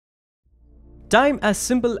Time, as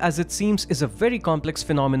simple as it seems, is a very complex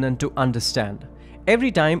phenomenon to understand. Every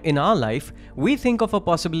time in our life, we think of a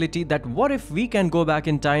possibility that what if we can go back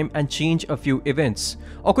in time and change a few events,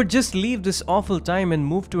 or could just leave this awful time and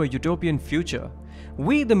move to a utopian future.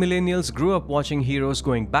 We, the millennials, grew up watching heroes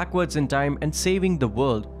going backwards in time and saving the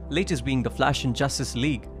world, latest being the Flash in Justice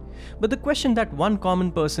League. But the question that one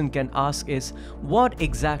common person can ask is, what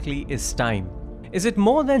exactly is time? Is it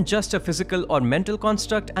more than just a physical or mental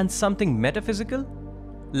construct and something metaphysical?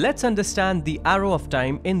 Let's understand the arrow of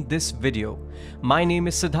time in this video. My name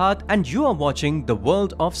is Siddharth and you are watching The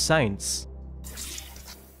World of Science.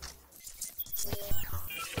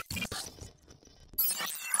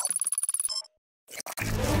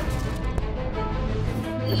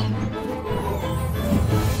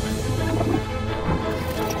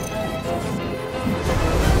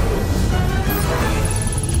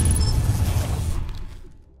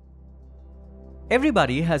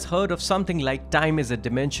 Everybody has heard of something like time is a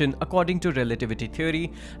dimension according to relativity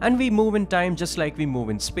theory, and we move in time just like we move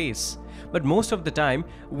in space. But most of the time,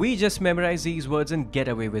 we just memorize these words and get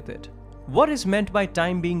away with it. What is meant by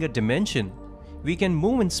time being a dimension? We can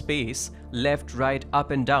move in space, left, right,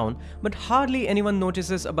 up and down, but hardly anyone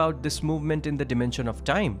notices about this movement in the dimension of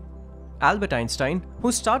time. Albert Einstein,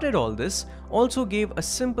 who started all this, also gave a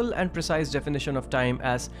simple and precise definition of time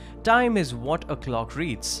as time is what a clock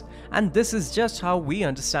reads. And this is just how we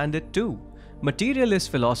understand it too.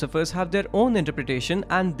 Materialist philosophers have their own interpretation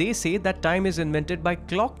and they say that time is invented by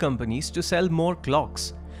clock companies to sell more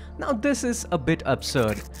clocks. Now this is a bit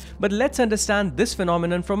absurd, but let's understand this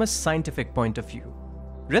phenomenon from a scientific point of view.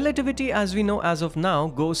 Relativity, as we know as of now,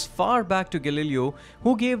 goes far back to Galileo,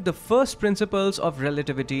 who gave the first principles of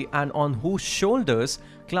relativity and on whose shoulders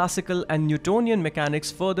classical and Newtonian mechanics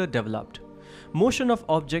further developed. Motion of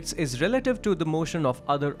objects is relative to the motion of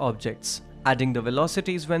other objects, adding the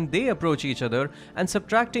velocities when they approach each other and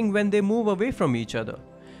subtracting when they move away from each other.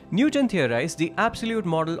 Newton theorized the absolute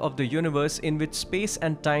model of the universe in which space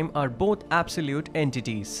and time are both absolute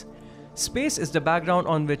entities. Space is the background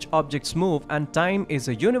on which objects move and time is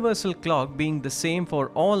a universal clock being the same for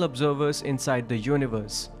all observers inside the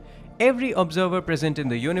universe. Every observer present in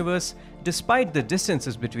the universe, despite the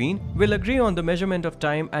distances between, will agree on the measurement of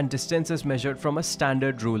time and distances measured from a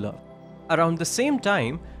standard ruler. Around the same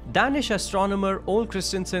time, Danish astronomer Ole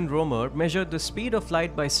Christensen Romer measured the speed of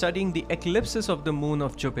light by studying the eclipses of the moon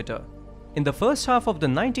of Jupiter. In the first half of the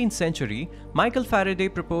 19th century, Michael Faraday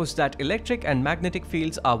proposed that electric and magnetic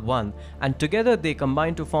fields are one, and together they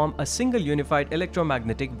combine to form a single unified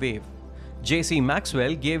electromagnetic wave. J.C.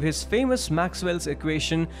 Maxwell gave his famous Maxwell's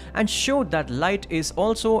equation and showed that light is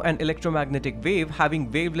also an electromagnetic wave having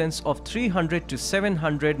wavelengths of 300 to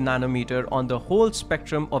 700 nanometer on the whole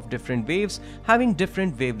spectrum of different waves having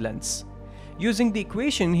different wavelengths. Using the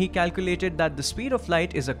equation, he calculated that the speed of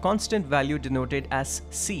light is a constant value denoted as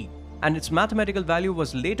c, and its mathematical value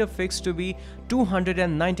was later fixed to be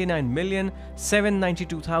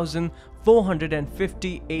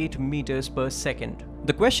 299,792,458 meters per second.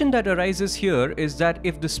 The question that arises here is that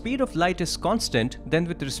if the speed of light is constant, then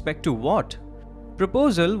with respect to what?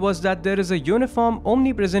 Proposal was that there is a uniform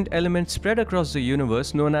omnipresent element spread across the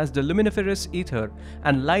universe known as the luminiferous ether,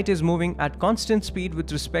 and light is moving at constant speed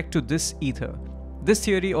with respect to this ether. This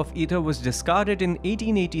theory of ether was discarded in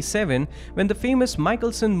 1887 when the famous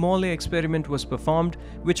Michelson-Morley experiment was performed,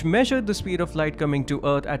 which measured the speed of light coming to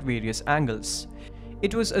Earth at various angles.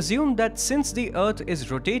 It was assumed that since the Earth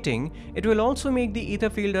is rotating, it will also make the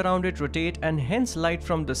ether field around it rotate, and hence light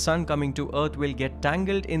from the Sun coming to Earth will get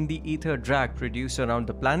tangled in the ether drag produced around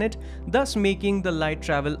the planet, thus making the light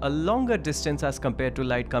travel a longer distance as compared to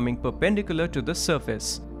light coming perpendicular to the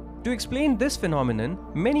surface. To explain this phenomenon,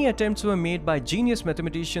 many attempts were made by genius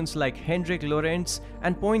mathematicians like Hendrik Lorentz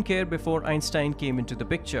and Poincare before Einstein came into the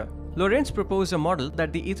picture. Lorentz proposed a model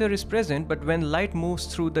that the ether is present, but when light moves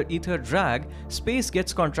through the ether drag, space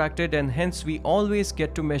gets contracted and hence we always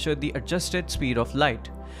get to measure the adjusted speed of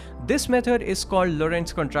light. This method is called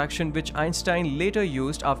Lorentz contraction, which Einstein later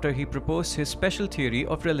used after he proposed his special theory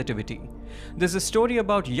of relativity. There's a story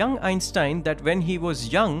about young Einstein that when he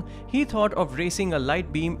was young, he thought of racing a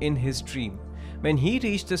light beam in his dream. When he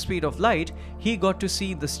reached the speed of light, he got to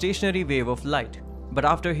see the stationary wave of light. But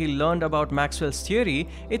after he learned about Maxwell's theory,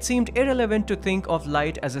 it seemed irrelevant to think of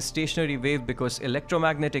light as a stationary wave because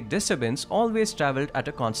electromagnetic disturbance always traveled at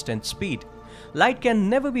a constant speed. Light can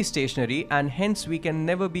never be stationary, and hence we can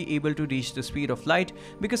never be able to reach the speed of light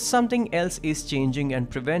because something else is changing and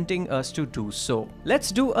preventing us to do so.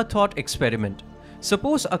 Let's do a thought experiment.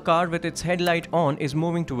 Suppose a car with its headlight on is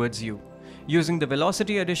moving towards you. Using the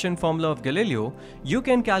velocity addition formula of Galileo, you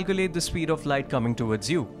can calculate the speed of light coming towards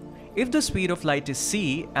you. If the speed of light is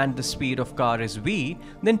c and the speed of car is v,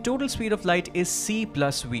 then total speed of light is c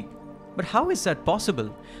plus v. But how is that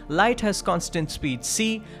possible? Light has constant speed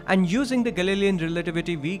c, and using the Galilean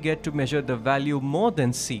relativity we get to measure the value more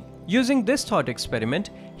than c. Using this thought experiment,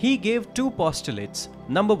 he gave two postulates.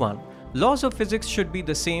 Number 1. Laws of physics should be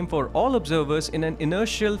the same for all observers in an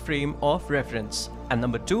inertial frame of reference. And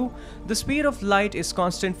number 2, the speed of light is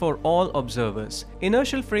constant for all observers.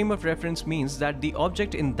 Inertial frame of reference means that the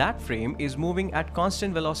object in that frame is moving at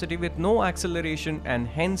constant velocity with no acceleration, and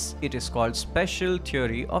hence it is called special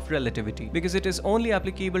theory of relativity, because it is only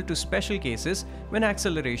applicable to special cases when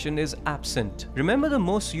acceleration is absent. Remember the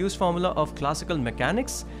most used formula of classical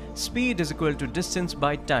mechanics? Speed is equal to distance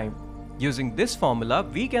by time. Using this formula,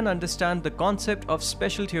 we can understand the concept of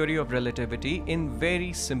special theory of relativity in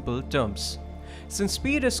very simple terms. Since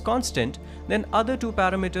speed is constant, then other two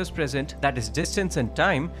parameters present, that is distance and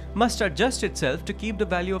time, must adjust itself to keep the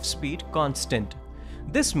value of speed constant.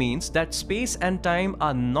 This means that space and time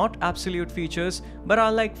are not absolute features but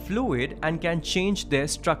are like fluid and can change their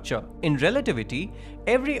structure. In relativity,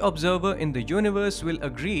 every observer in the universe will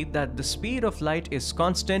agree that the speed of light is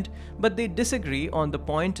constant, but they disagree on the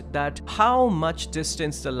point that how much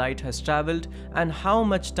distance the light has traveled and how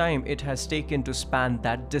much time it has taken to span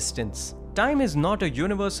that distance. Time is not a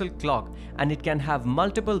universal clock, and it can have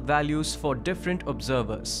multiple values for different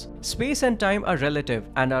observers. Space and time are relative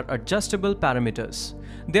and are adjustable parameters.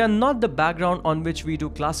 They are not the background on which we do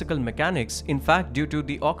classical mechanics. In fact, due to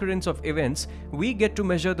the occurrence of events, we get to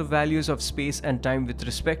measure the values of space and time with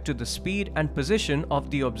respect to the speed and position of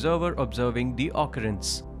the observer observing the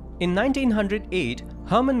occurrence. In 1908,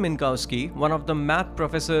 Hermann Minkowski, one of the math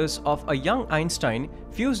professors of a young Einstein,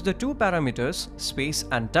 fused the two parameters, space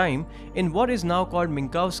and time, in what is now called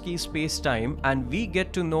Minkowski spacetime, and we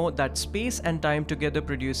get to know that space and time together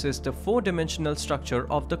produces the four-dimensional structure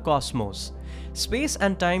of the cosmos. Space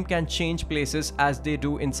and time can change places as they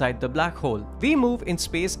do inside the black hole. We move in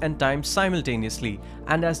space and time simultaneously,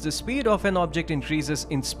 and as the speed of an object increases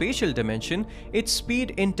in spatial dimension, its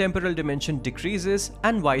speed in temporal dimension decreases,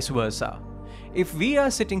 and vice versa. If we are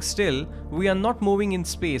sitting still, we are not moving in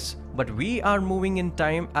space, but we are moving in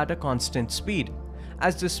time at a constant speed.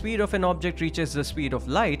 As the speed of an object reaches the speed of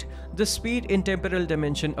light, the speed in temporal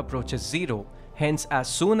dimension approaches zero. Hence, as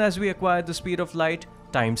soon as we acquire the speed of light,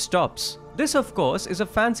 time stops. This, of course, is a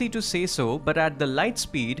fancy to say so, but at the light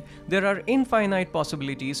speed, there are infinite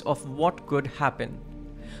possibilities of what could happen.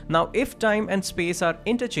 Now, if time and space are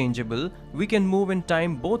interchangeable, we can move in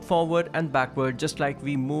time both forward and backward just like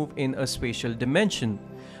we move in a spatial dimension.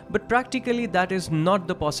 But practically that is not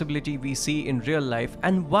the possibility we see in real life.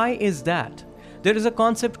 And why is that? There is a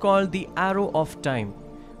concept called the arrow of time.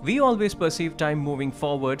 We always perceive time moving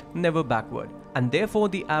forward, never backward, and therefore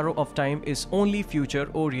the arrow of time is only future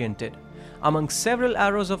oriented. Among several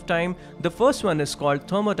arrows of time, the first one is called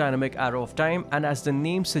thermodynamic arrow of time, and as the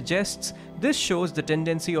name suggests, this shows the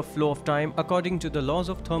tendency of flow of time according to the laws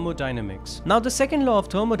of thermodynamics. Now, the second law of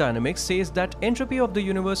thermodynamics says that entropy of the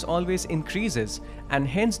universe always increases, and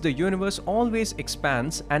hence the universe always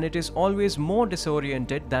expands, and it is always more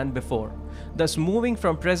disoriented than before. Thus, moving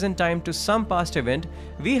from present time to some past event,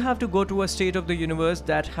 we have to go to a state of the universe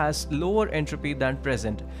that has lower entropy than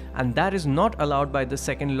present, and that is not allowed by the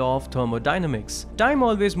second law of thermodynamics. Time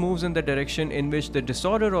always moves in the direction in which the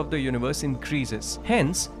disorder of the universe increases.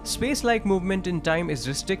 Hence, space-like movement in time is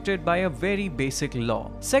restricted by a very basic law.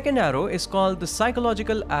 Second arrow is called the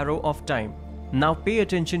psychological arrow of time. Now pay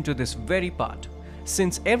attention to this very part.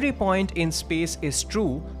 Since every point in space is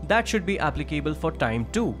true, that should be applicable for time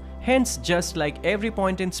too. Hence, just like every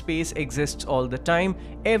point in space exists all the time,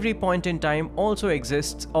 every point in time also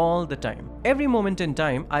exists all the time. Every moment in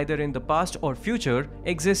time, either in the past or future,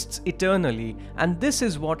 exists eternally, and this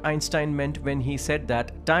is what Einstein meant when he said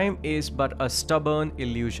that time is but a stubborn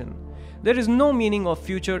illusion. There is no meaning of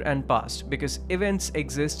future and past because events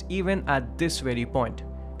exist even at this very point.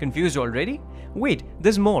 Confused already? Wait,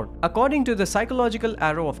 there's more. According to the psychological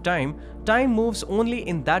arrow of time, time moves only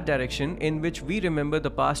in that direction in which we remember the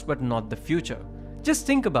past but not the future. Just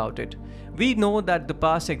think about it. We know that the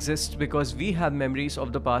past exists because we have memories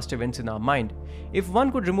of the past events in our mind. If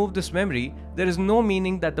one could remove this memory, there is no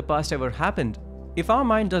meaning that the past ever happened. If our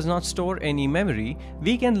mind does not store any memory,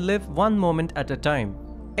 we can live one moment at a time.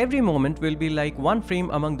 Every moment will be like one frame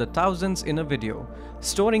among the thousands in a video.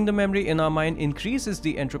 Storing the memory in our mind increases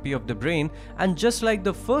the entropy of the brain, and just like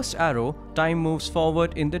the first arrow, time moves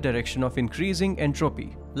forward in the direction of increasing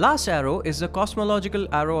entropy. Last arrow is the cosmological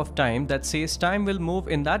arrow of time that says time will move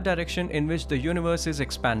in that direction in which the universe is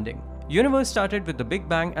expanding. Universe started with the Big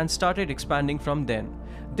Bang and started expanding from then.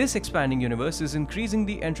 This expanding universe is increasing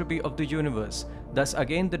the entropy of the universe. Thus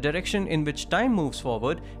again, the direction in which time moves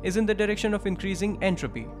forward is in the direction of increasing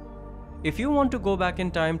entropy. If you want to go back in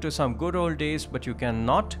time to some good old days but you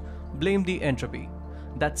cannot, blame the entropy.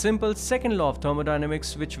 That simple second law of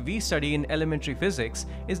thermodynamics, which we study in elementary physics,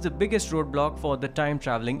 is the biggest roadblock for the time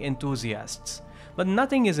traveling enthusiasts. But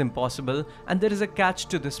nothing is impossible, and there is a catch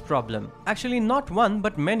to this problem. Actually, not one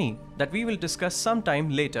but many, that we will discuss sometime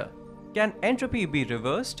later. Can entropy be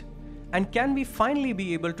reversed? And can we finally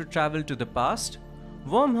be able to travel to the past?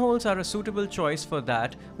 Wormholes are a suitable choice for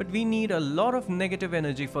that, but we need a lot of negative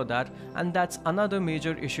energy for that, and that's another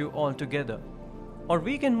major issue altogether. Or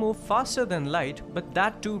we can move faster than light, but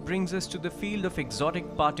that too brings us to the field of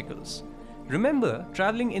exotic particles. Remember,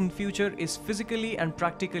 traveling in future is physically and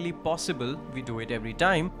practically possible, we do it every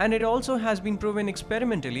time, and it also has been proven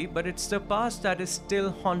experimentally, but it's the past that is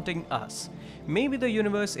still haunting us. Maybe the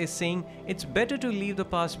universe is saying it's better to leave the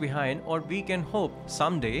past behind, or we can hope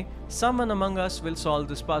someday someone among us will solve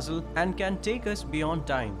this puzzle and can take us beyond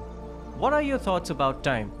time. What are your thoughts about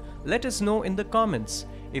time? Let us know in the comments.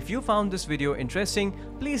 If you found this video interesting,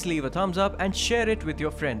 please leave a thumbs up and share it with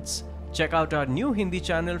your friends. Check out our new Hindi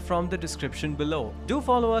channel from the description below. Do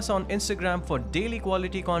follow us on Instagram for daily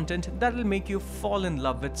quality content that will make you fall in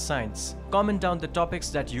love with science. Comment down the topics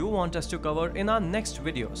that you want us to cover in our next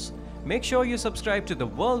videos. Make sure you subscribe to the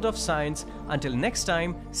World of Science. Until next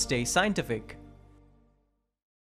time, stay scientific.